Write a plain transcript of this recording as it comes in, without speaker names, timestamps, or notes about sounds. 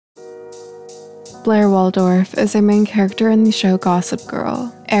Blair Waldorf is a main character in the show Gossip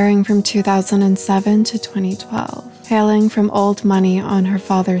Girl, airing from 2007 to 2012. Hailing from old money on her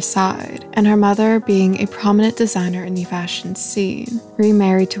father's side, and her mother being a prominent designer in the fashion scene,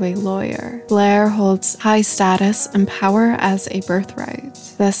 remarried to a lawyer, Blair holds high status and power as a birthright.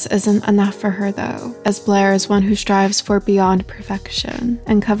 This isn't enough for her though, as Blair is one who strives for beyond perfection,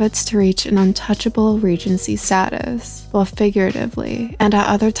 and covets to reach an untouchable regency status, both figuratively and at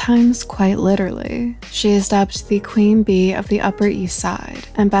other times quite literally. She is dubbed the Queen Bee of the Upper East Side,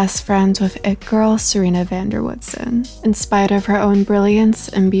 and best friends with it girl Serena Vanderwoodson. In spite of her own brilliance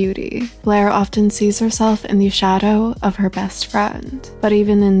and beauty, Blair often sees herself in the shadow of her best friend. But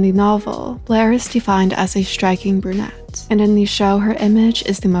even in the novel, Blair is defined as a striking brunette, and in the show her image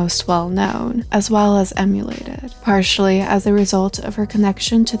is the most well-known, as well as emulated, partially as a result of her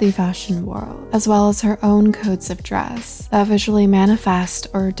connection to the fashion world, as well as her own codes of dress that visually manifest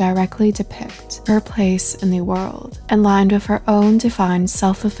or directly depict her place in the world, in line with her own defined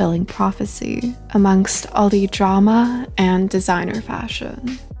self-fulfilling prophecy, amongst all the drama and designer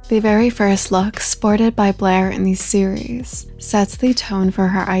fashion. The very first look sported by Blair in the series sets the tone for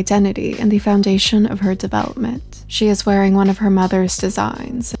her identity and the foundation of her development. She is wearing one of her mother's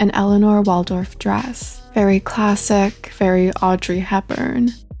designs, an Eleanor Waldorf dress. Very classic, very Audrey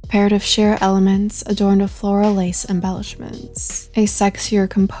Hepburn. Paired of sheer elements adorned with floral lace embellishments. A sexier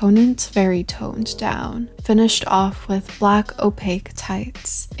component, very toned down, finished off with black opaque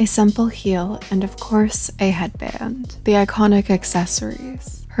tights, a simple heel, and of course a headband. The iconic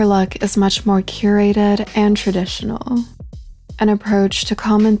accessories. Her look is much more curated and traditional. An approach to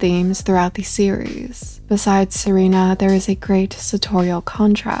common themes throughout the series. Besides Serena, there is a great sartorial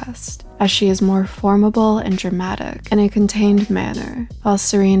contrast, as she is more formable and dramatic in a contained manner, while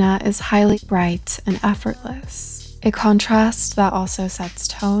Serena is highly bright and effortless. A contrast that also sets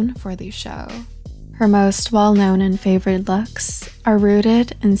tone for the show. Her most well-known and favored looks are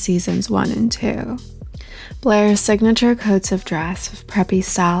rooted in seasons 1 and 2. Blair's signature coats of dress with preppy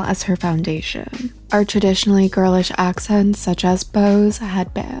style as her foundation are traditionally girlish accents such as bows,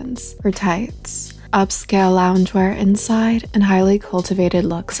 headbands, or tights, upscale loungewear inside, and highly cultivated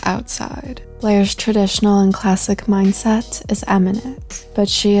looks outside. Blair's traditional and classic mindset is eminent, but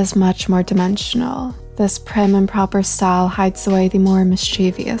she is much more dimensional. This prim and proper style hides away the more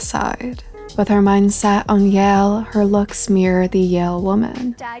mischievous side. With her mindset on Yale, her looks mirror the Yale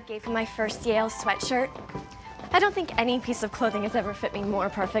woman. Dad gave me my first Yale sweatshirt. I don't think any piece of clothing has ever fit me more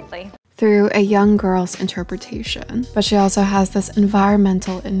perfectly. Through a young girl's interpretation, but she also has this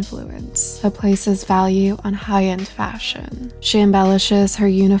environmental influence that places value on high-end fashion. She embellishes her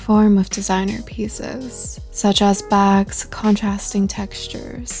uniform with designer pieces, such as bags, contrasting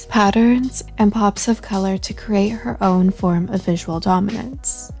textures, patterns, and pops of color to create her own form of visual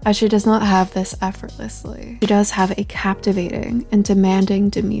dominance. As she does not have this effortlessly, she does have a captivating and demanding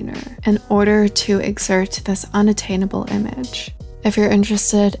demeanor in order to exert this unattainable image. If you're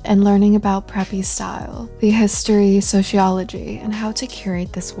interested in learning about preppy style, the history, sociology, and how to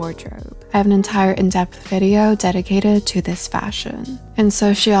curate this wardrobe, I have an entire in-depth video dedicated to this fashion. In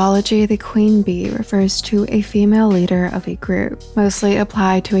sociology, the queen bee refers to a female leader of a group, mostly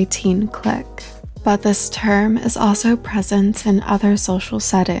applied to a teen clique. But this term is also present in other social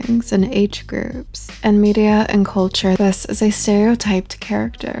settings and age groups. In media and culture, this is a stereotyped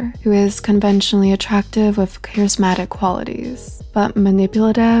character who is conventionally attractive with charismatic qualities, but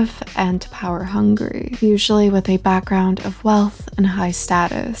manipulative and power-hungry, usually with a background of wealth and high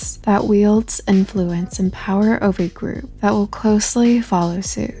status that wields influence and power over a group that will closely follow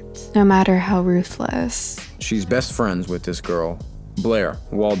suit, no matter how ruthless. She's best friends with this girl, Blair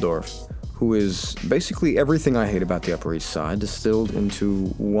Waldorf, who is basically everything I hate about the Upper East Side distilled into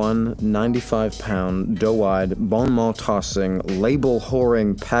one 95-pound, doe-eyed, bonmot-tossing,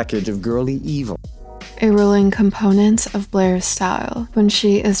 label-whoring package of girly evil. A ruling component of Blair's style when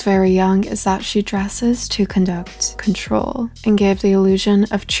she is very young is that she dresses to conduct control and give the illusion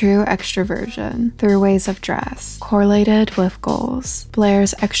of true extroversion through ways of dress, correlated with goals.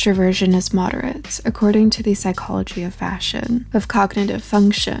 Blair's extroversion is moderate, according to the psychology of fashion, with cognitive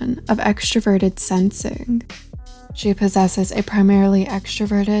function of extroverted sensing. She possesses a primarily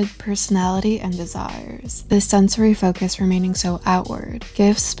extroverted personality and desires. This sensory focus remaining so outward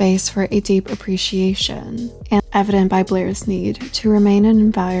gives space for a deep appreciation, and evident by Blair's need to remain in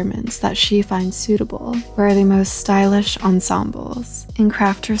environments that she finds suitable, wear the most stylish ensembles, and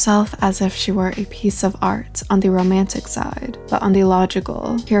craft herself as if she were a piece of art on the romantic side, but on the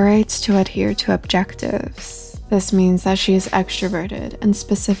logical, curates to adhere to objectives. This means that she is extroverted in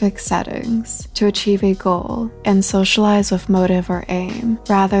specific settings to achieve a goal and socialize with motive or aim,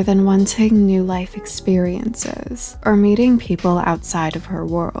 rather than wanting new life experiences or meeting people outside of her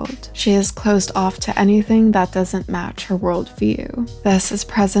world. She is closed off to anything that doesn't match her worldview. This is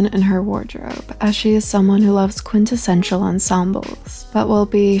present in her wardrobe, as she is someone who loves quintessential ensembles, but will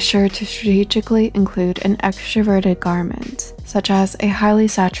be sure to strategically include an extroverted garment, such as a highly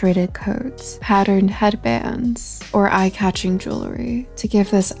saturated coat, patterned headbands, or eye-catching jewelry, to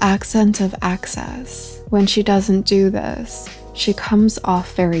give this accent of access. When she doesn't do this, she comes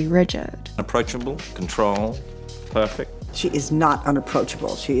off very rigid. Approachable, control, perfect. She is not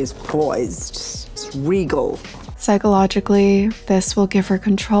unapproachable. She is poised, regal. Psychologically, this will give her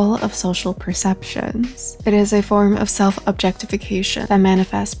control of social perceptions. It is a form of self-objectification that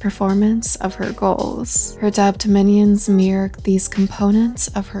manifests performance of her goals. Her dubbed minions mirror these components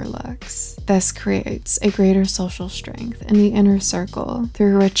of her looks. This creates a greater social strength in the inner circle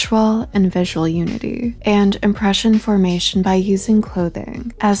through ritual and visual unity, and impression formation by using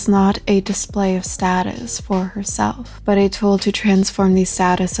clothing as not a display of status for herself, but a tool to transform the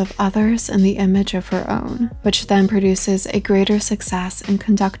status of others in the image of her own, which then produces a greater success in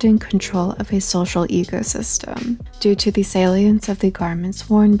conducting control of a social ecosystem due to the salience of the garments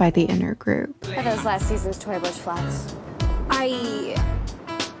worn by the inner group. Are those last season's Toy Bush flats? I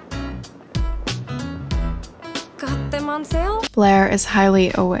got them on sale? Blair is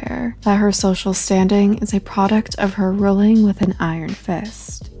highly aware that her social standing is a product of her ruling with an iron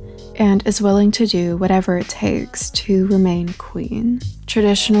fist, and is willing to do whatever it takes to remain queen.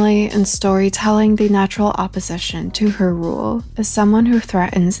 Traditionally, in storytelling, the natural opposition to her rule is someone who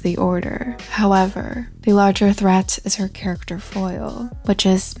threatens the order. However, the larger threat is her character foil, which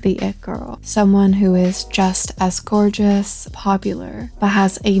is the it girl, someone who is just as gorgeous, popular, but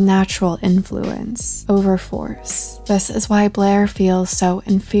has a natural influence over force. This is why Blair feels so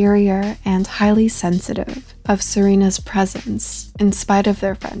inferior and highly sensitive of Serena's presence in spite of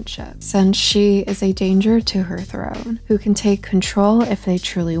their friendship, since she is a danger to her throne, who can take control if they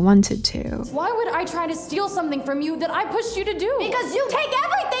truly wanted to. Why would I try to steal something from you that I pushed you to do? Because you take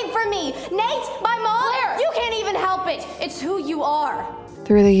everything from me! Nate, my mom! Blair! You can't even help it! It's who you are.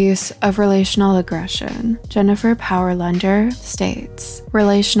 Through the use of relational aggression, Jennifer Powerlander states,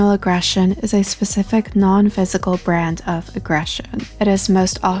 "Relational aggression is a specific non-physical brand of aggression. It is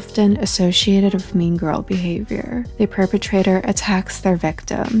most often associated with mean girl behavior. The perpetrator attacks their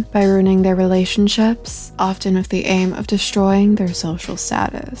victim by ruining their relationships, often with the aim of destroying their social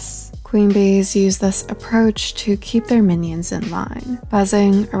status." Queen bees use this approach to keep their minions in line.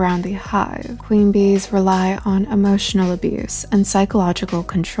 Buzzing around the hive, queen bees rely on emotional abuse and psychological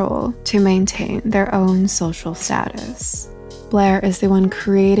control to maintain their own social status. Blair is the one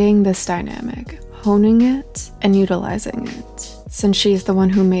creating this dynamic, honing it and utilizing it. Since she's the one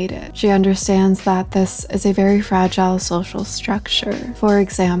who made it, she understands that this is a very fragile social structure. For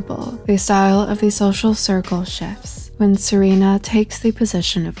example, the style of the social circle shifts when Serena takes the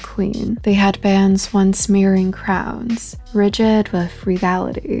position of queen. The headbands, once mirroring crowns, rigid with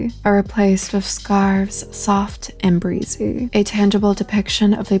regality, are replaced with scarves, soft and breezy, a tangible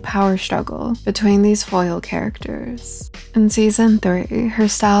depiction of the power struggle between these foil characters. In Season 3, her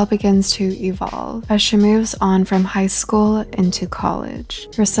style begins to evolve. As she moves on from high school into college,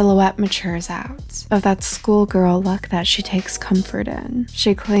 her silhouette matures out of that schoolgirl look that she takes comfort in.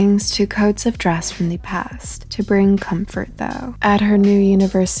 She clings to codes of dress from the past to bring comfort, though. At her new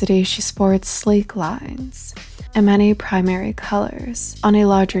university, she sports sleek lines and many primary colors on a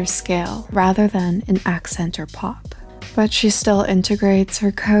larger scale rather than in accent or pop. But she still integrates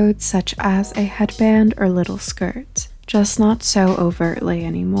her codes such as a headband or little skirt, just not so overtly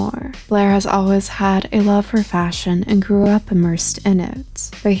anymore. Blair has always had a love for fashion and grew up immersed in it,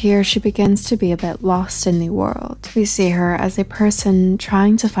 but here she begins to be a bit lost in the world. We see her as a person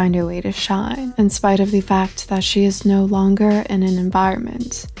trying to find a way to shine, in spite of the fact that she is no longer in an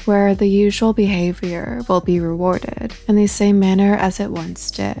environment where the usual behavior will be rewarded in the same manner as it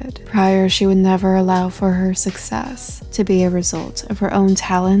once did. Prior, she would never allow for her success to be a result of her own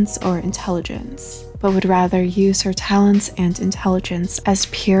talents or intelligence, but would rather use her talents and intelligence as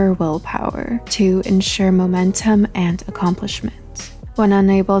pure willpower to ensure momentum and accomplishment. When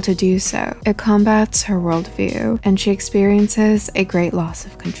unable to do so, it combats her worldview, and she experiences a great loss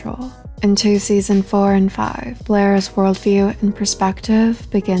of control. Into Season 4 and 5, Blair's worldview and perspective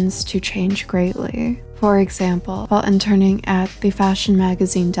begins to change greatly. For example, while interning at the fashion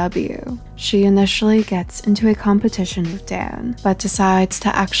magazine W, she initially gets into a competition with Dan, but decides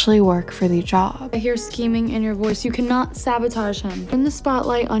to actually work for the job. I hear scheming in your voice. You cannot sabotage him. Turn the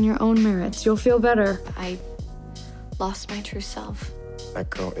spotlight on your own merits. You'll feel better. I lost my true self. That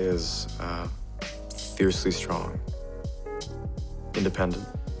girl is fiercely strong, independent,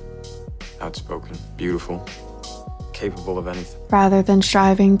 outspoken, beautiful, capable of anything. Rather than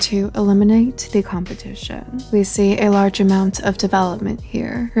striving to eliminate the competition, we see a large amount of development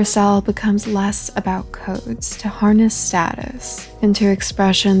here. Her style becomes less about codes to harness status into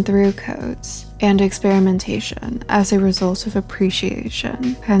expression through codes and experimentation as a result of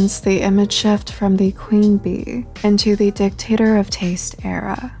appreciation, hence the image shift from the queen bee into the dictator of taste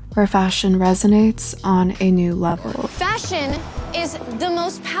era, where fashion resonates on a new level. Fashion is the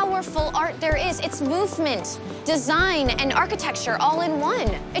most powerful art there is. It's movement, design, and architecture all in one.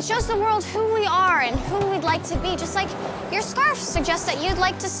 It shows the world who we are and who we'd like to be, just like your scarf suggests that you'd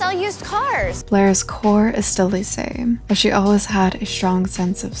like to sell used cars. Blair's core is still the same, as she always had a strong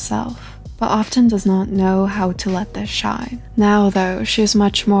sense of self, but often does not know how to let this shine. Now, though, she is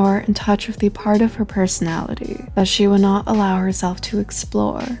much more in touch with the part of her personality that she would not allow herself to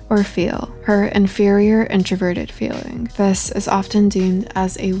explore or feel, her inferior introverted feeling. This is often deemed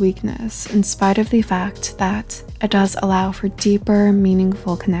as a weakness, in spite of the fact that it does allow for deeper,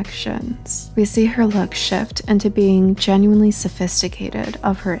 meaningful connections. We see her look shift into being genuinely sophisticated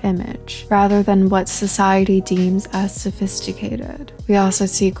of her image, rather than what society deems as sophisticated. We also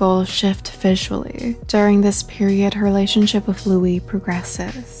see goals shift visually. During this period, her relationship with Louis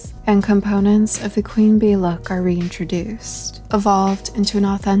progresses, and components of the queen bee look are reintroduced, evolved into an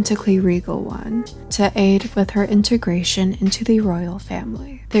authentically regal one, to aid with her integration into the royal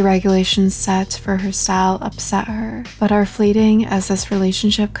family. The regulations set for her style upset her, but are fleeting as this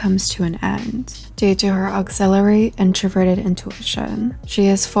relationship comes to an end. Due to her auxiliary introverted intuition, she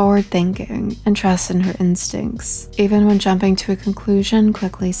is forward-thinking and trusts in her instincts, even when jumping to a conclusion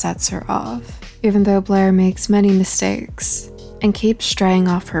quickly sets her off. Even though Blair makes many mistakes and keeps straying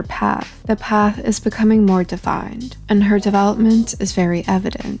off her path, the path is becoming more defined, and her development is very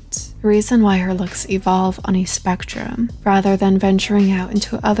evident. The reason why her looks evolve on a spectrum, rather than venturing out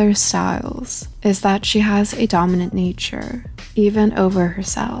into other styles, is that she has a dominant nature, even over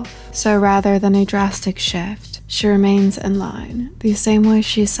herself. So rather than a drastic shift, she remains in line, the same way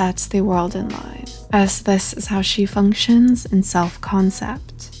she sets the world in line, as this is how she functions in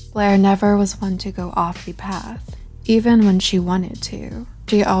self-concept. Blair never was one to go off the path, even when she wanted to.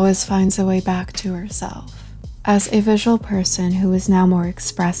 She always finds a way back to herself. As a visual person who is now more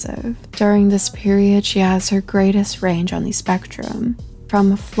expressive, during this period she has her greatest range on the spectrum,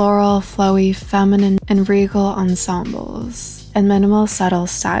 from floral, flowy, feminine, and regal ensembles, and minimal, subtle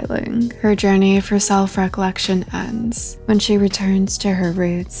styling. Her journey for self-recollection ends when she returns to her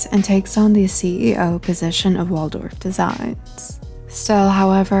roots and takes on the CEO position of Waldorf Designs. Still,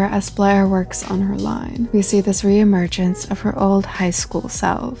 however, as Blair works on her line, we see this re-emergence of her old high school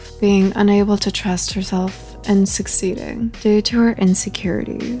self, being unable to trust herself and succeeding due to her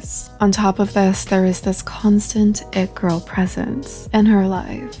insecurities. On top of this, there is this constant it girl presence in her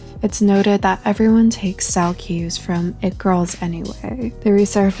life. It's noted that everyone takes style cues from it girls anyway. The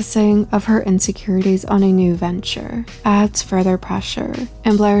resurfacing of her insecurities on a new venture adds further pressure,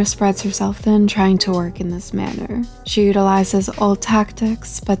 and Blair spreads herself thin trying to work in this manner. She utilizes old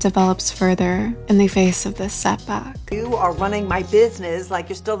tactics, but develops further in the face of this setback. You are running my business like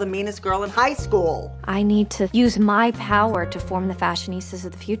you're still the meanest girl in high school. I need to use my power to form the fashionistas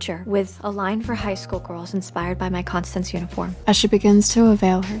of the future, with a line for high school girls inspired by my Constance uniform. As she begins to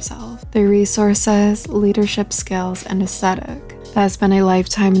avail herself, the resources, leadership skills, and aesthetic that has been a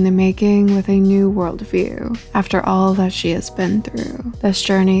lifetime in the making with a new worldview after all that she has been through. This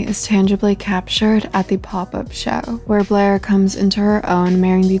journey is tangibly captured at the pop-up show, where Blair comes into her own,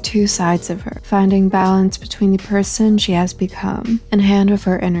 marrying the two sides of her, finding balance between the person she has become in hand with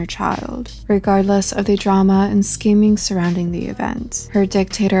her inner child, regardless of the drama and scheming surrounding the event. Her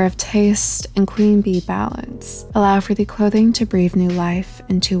dictator of taste and queen bee balance allow for the clothing to breathe new life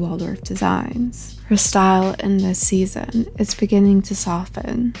into Waldorf Designs. Her style in this season is beginning to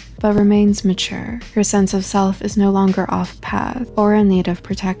soften, but remains mature. Her sense of self is no longer off-path or in need of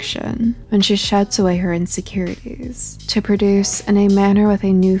protection when she sheds away her insecurities to produce in a manner with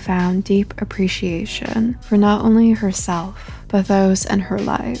a newfound deep appreciation for not only herself, but those in her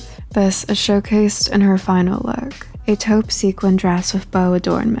life. This is showcased in her final look, a taupe sequin dress with bow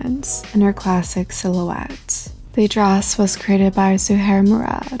adornments and her classic silhouette. The dress was created by Zuhair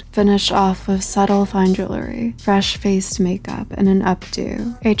Murad, finished off with subtle fine jewelry, fresh-faced makeup, and an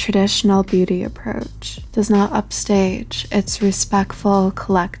updo. A traditional beauty approach does not upstage, it's respectful,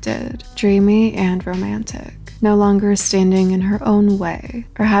 collected, dreamy, and romantic. no longer standing in her own way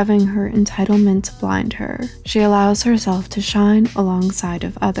or having her entitlement blind her. She allows herself to shine alongside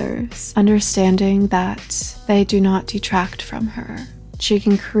of others, understanding that they do not detract from her. She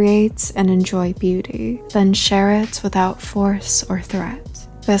can create and enjoy beauty, then share it without force or threat.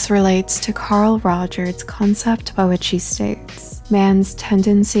 This relates to Carl Rogers' concept by which he states, man's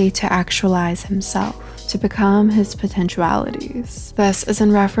tendency to actualize himself, to become his potentialities. This is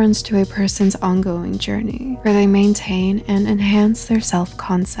in reference to a person's ongoing journey, where they maintain and enhance their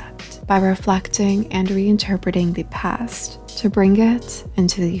self-concept by reflecting and reinterpreting the past to bring it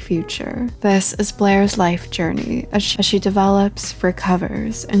into the future. This is Blair's life journey as she develops,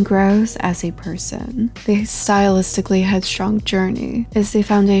 recovers, and grows as a person. The stylistically headstrong journey is the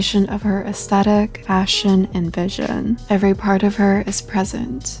foundation of her aesthetic, fashion, and vision. Every part of her is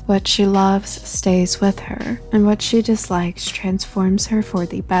present. What she loves stays with her, and what she dislikes transforms her for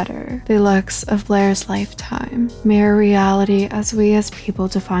the better. The looks of Blair's lifetime mirror reality as we as people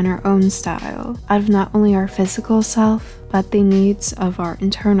define our own style, out of not only our physical self, but the needs of our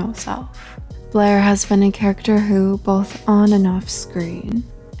internal self. Blair has been a character who, both on and off screen,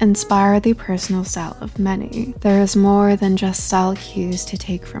 inspire the personal style of many. There is more than just style cues to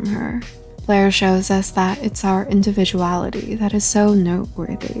take from her. Blair shows us that it's our individuality that is so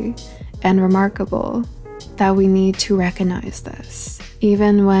noteworthy and remarkable that we need to recognize this.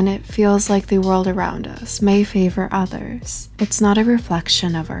 Even when it feels like the world around us may favor others, it's not a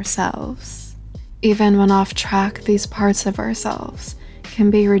reflection of ourselves. Even when off track, these parts of ourselves can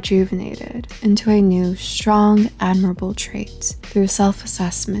be rejuvenated into a new, strong, admirable trait through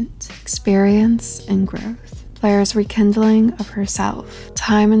self-assessment, experience, and growth. Blair's rekindling of herself,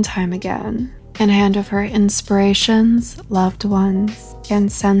 time and time again, in hand of her inspirations, loved ones,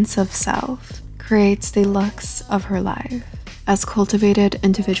 and sense of self, creates the looks of her life, as cultivated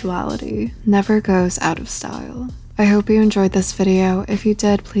individuality never goes out of style. I hope you enjoyed this video. If you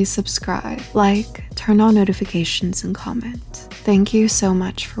did, please subscribe, like, turn on notifications, and comment. Thank you so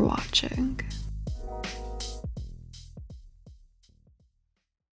much for watching.